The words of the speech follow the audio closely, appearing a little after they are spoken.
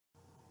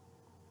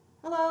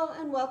Hello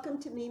and welcome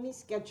to Mimi's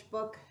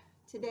Sketchbook.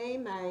 Today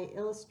my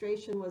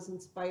illustration was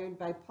inspired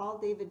by Paul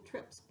David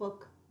Tripp's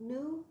book,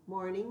 New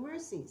Morning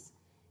Mercies.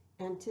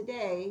 And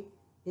today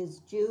is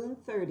June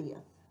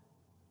 30th.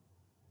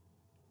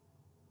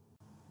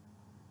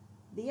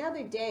 The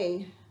other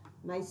day,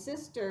 my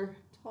sister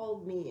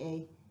told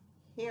me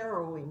a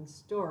harrowing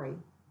story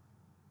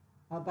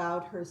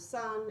about her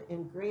son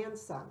and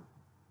grandson.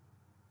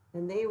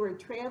 And they were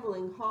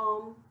traveling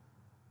home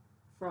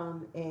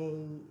from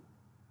a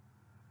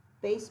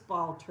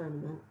baseball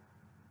tournament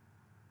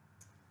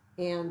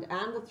and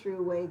on the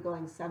thruway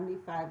going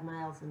 75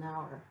 miles an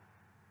hour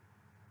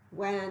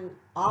when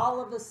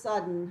all of a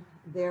sudden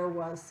there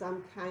was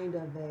some kind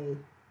of a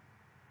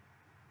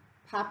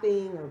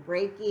popping or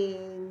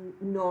breaking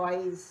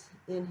noise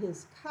in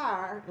his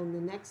car, and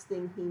the next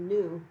thing he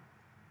knew,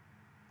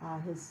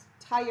 his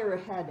tire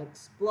had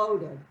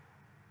exploded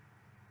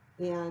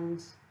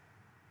and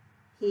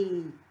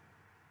he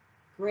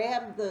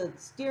grabbed the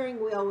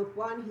steering wheel with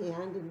one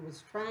hand and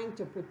was trying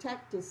to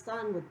protect his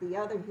son with the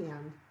other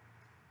hand,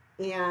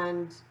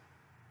 and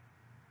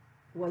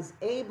was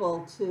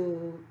able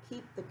to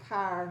keep the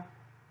car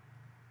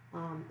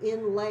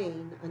in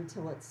lane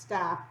until it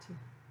stopped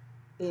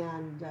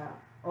and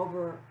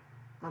over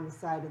on the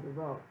side of the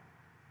road.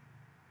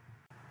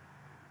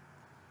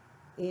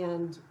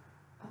 And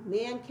a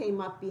man came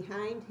up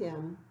behind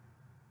him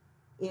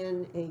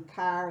in a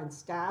car and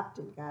stopped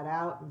and got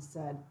out and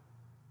said,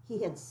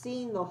 he had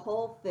seen the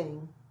whole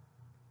thing,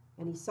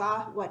 and he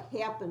saw what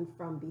happened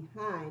from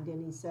behind,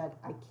 and he said,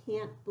 I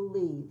can't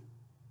believe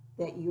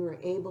that you were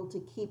able to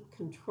keep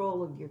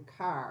control of your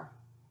car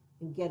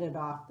and get it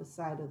off the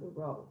side of the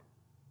road.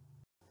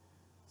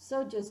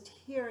 So just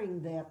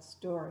hearing that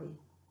story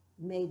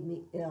made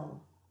me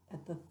ill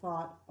at the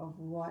thought of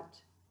what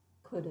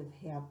could have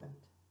happened.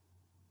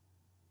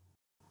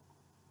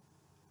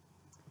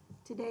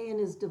 Today in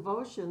his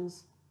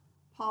devotions,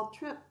 Paul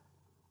Tripp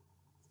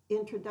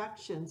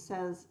introduction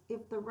says,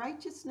 if the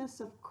righteousness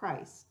of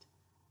Christ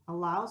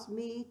allows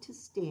me to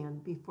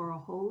stand before a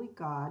holy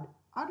God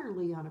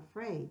utterly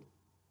unafraid,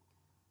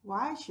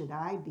 why should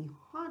I be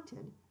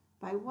haunted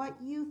by what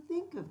you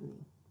think of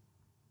me?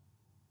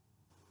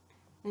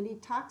 And he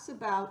talks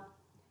about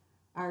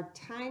our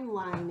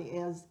timeline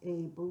as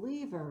a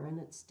believer, and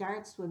it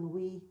starts when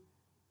we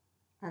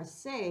are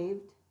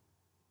saved,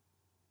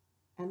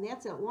 and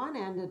that's at one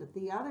end, and at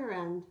the other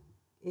end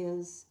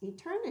is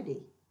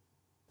eternity.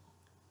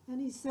 And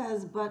he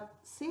says, but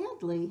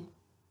sadly,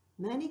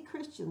 many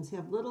Christians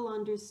have little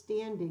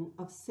understanding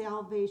of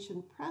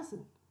salvation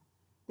present.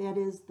 That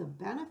is, the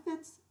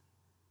benefits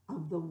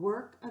of the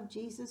work of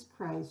Jesus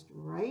Christ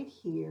right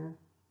here,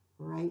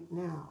 right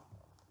now.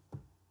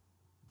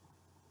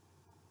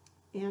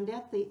 And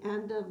at the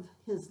end of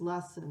his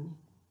lesson,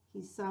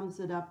 he sums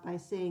it up by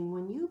saying,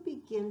 when you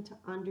begin to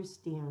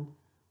understand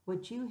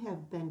what you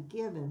have been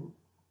given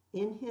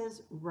in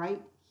his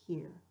right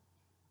here,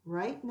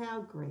 right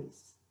now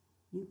grace,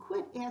 you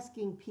quit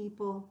asking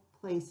people,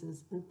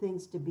 places, and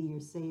things to be your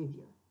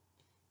Savior,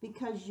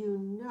 because you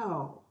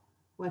know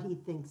what he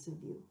thinks of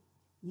you.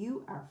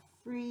 You are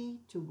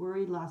free to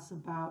worry less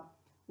about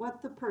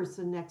what the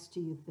person next to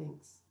you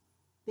thinks.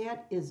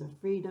 That is a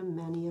freedom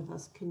many of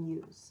us can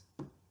use.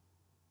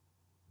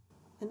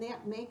 And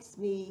that makes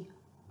me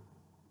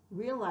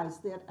realize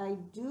that I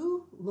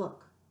do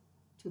look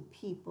to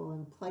people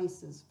and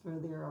places for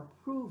their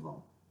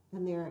approval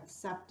and their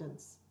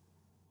acceptance.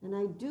 And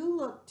I do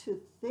look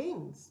to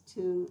things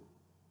to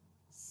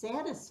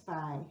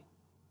satisfy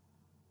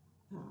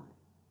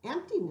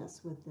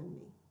emptiness within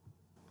me,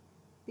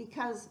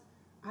 because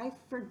I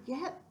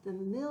forget the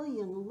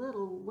million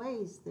little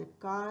ways that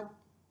God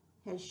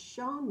has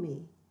shown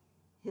me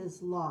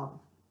his love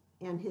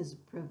and his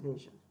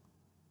provision.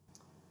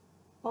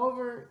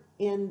 Over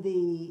in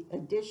the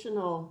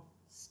additional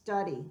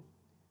study,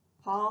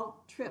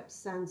 Paul Tripp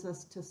sends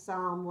us to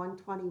Psalm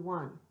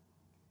 121.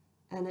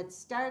 And it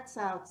starts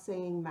out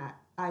saying,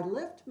 I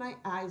lift my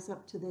eyes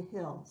up to the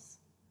hills.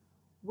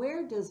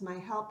 Where does my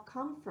help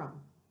come from?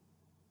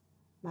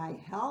 My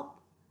help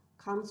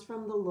comes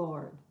from the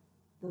Lord,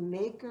 the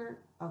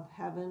maker of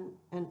heaven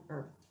and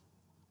earth.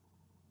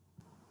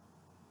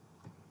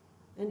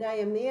 And I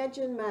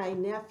imagine my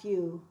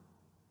nephew,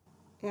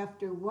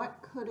 after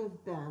what could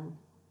have been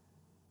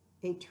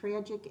a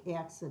tragic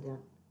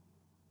accident,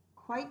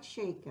 quite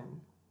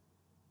shaken,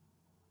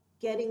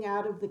 getting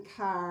out of the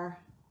car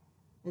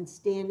and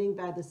standing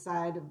by the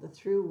side of the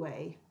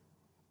thruway,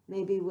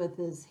 maybe with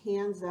his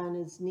hands on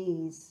his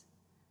knees,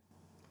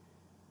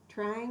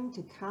 trying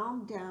to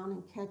calm down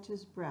and catch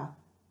his breath.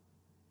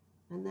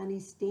 And then he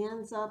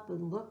stands up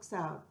and looks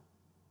out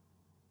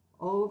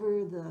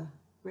over the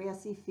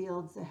grassy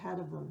fields ahead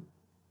of him.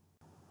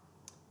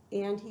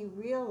 And he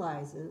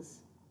realizes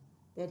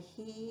that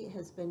he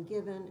has been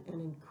given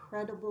an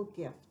incredible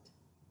gift,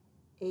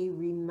 a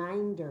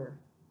reminder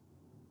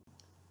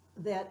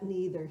that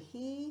neither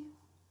he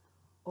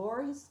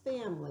or his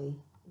family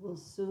will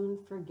soon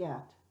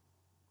forget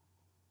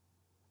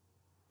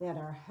that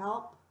our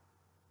help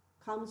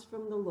comes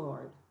from the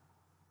Lord,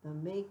 the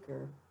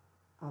maker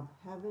of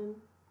heaven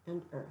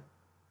and earth.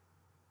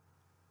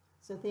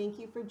 So thank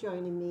you for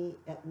joining me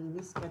at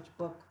Mimi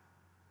Sketchbook.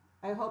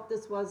 I hope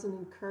this was an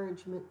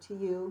encouragement to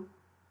you,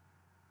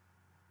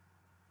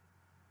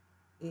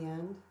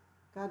 and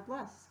God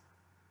bless.